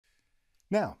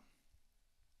Now,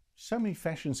 so many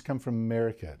fashions come from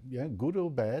America, good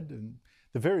or bad, and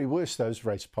the very worst, those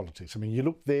race politics. I mean, you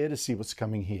look there to see what's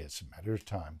coming here. It's a matter of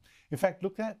time. In fact,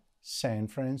 look at San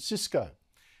Francisco.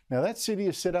 Now, that city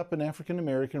has set up an African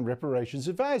American Reparations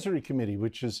Advisory Committee,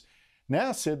 which has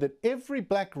now said that every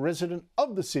black resident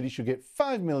of the city should get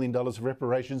 $5 million of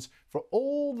reparations for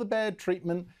all the bad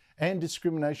treatment and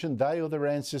discrimination they or their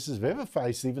ancestors have ever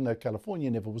faced, even though California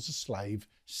never was a slave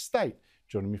state.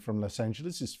 Joining me from Los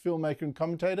Angeles is filmmaker and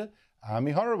commentator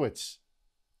Ami Horowitz.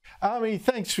 Ami,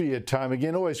 thanks for your time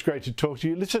again. Always great to talk to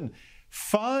you. Listen,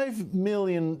 $5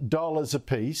 million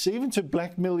apiece, even to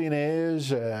black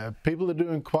millionaires, people are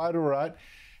doing quite all right.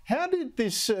 How did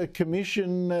this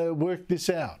commission work this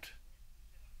out?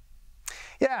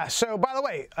 Yeah, so by the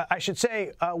way, I should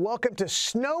say, welcome to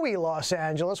snowy Los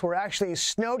Angeles. We're actually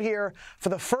snowed here for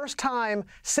the first time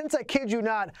since, I kid you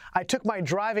not, I took my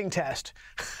driving test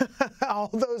all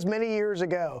those many years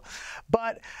ago.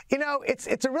 But, you know,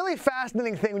 it's a really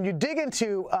fascinating thing when you dig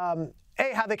into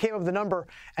how they came up with the number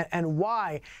and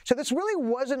why. So this really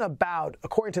wasn't about,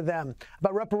 according to them,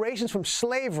 about reparations from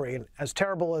slavery, and as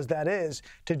terrible as that is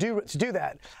to do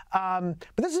that. But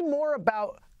this is more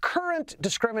about current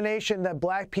discrimination that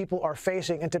black people are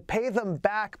facing and to pay them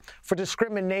back for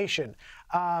discrimination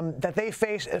that they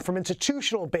face from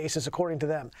institutional basis, according to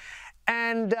them.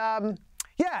 And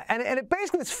yeah, and it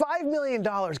basically it's $5 million.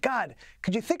 God,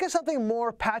 could you think of something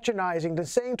more patronizing than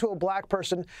saying to a black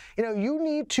person, you know, you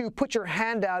need to put your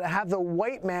hand out and have the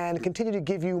white man continue to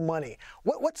give you money?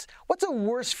 What's a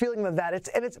worse feeling than that?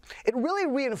 It really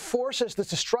reinforces this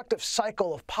destructive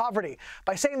cycle of poverty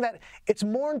by saying that it's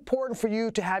more important for you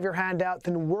to have your hand out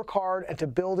than work hard and to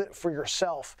build it for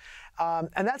yourself.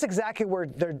 And that's exactly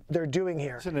what they're doing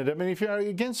here. Isn't it? I mean, if you're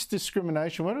against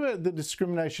discrimination, what about the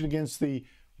discrimination against the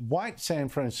white San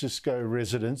Francisco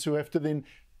residents who have to then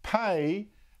pay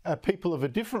people of a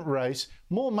different race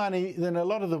more money than a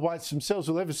lot of the whites themselves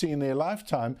will ever see in their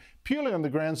lifetime, purely on the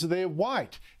grounds that they're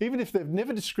white, even if they've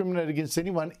never discriminated against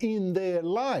anyone in their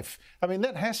life? I mean,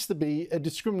 that has to be a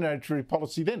discriminatory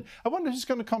policy then. I wonder who's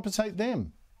going to compensate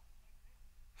them.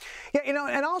 Yeah, you know,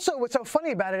 and also what's so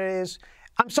funny about it is,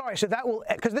 I'm sorry, so that will,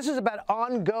 because this is about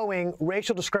ongoing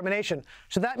racial discrimination.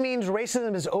 So that means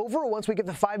racism is over once we get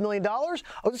the $5 million? Oh,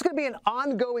 this is going to be an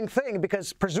ongoing thing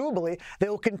because presumably they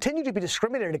will continue to be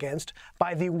discriminated against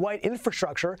by the white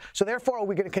infrastructure. So therefore, are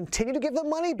we going to continue to give them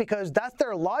money? Because that's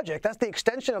their logic. That's the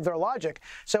extension of their logic.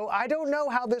 So I don't know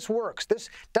how this works. This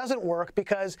doesn't work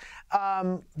because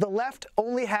the left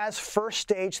only has first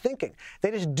stage thinking.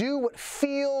 They just do what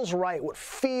feels right, what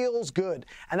feels good.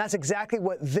 And that's exactly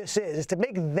what this is to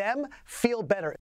make them feel better.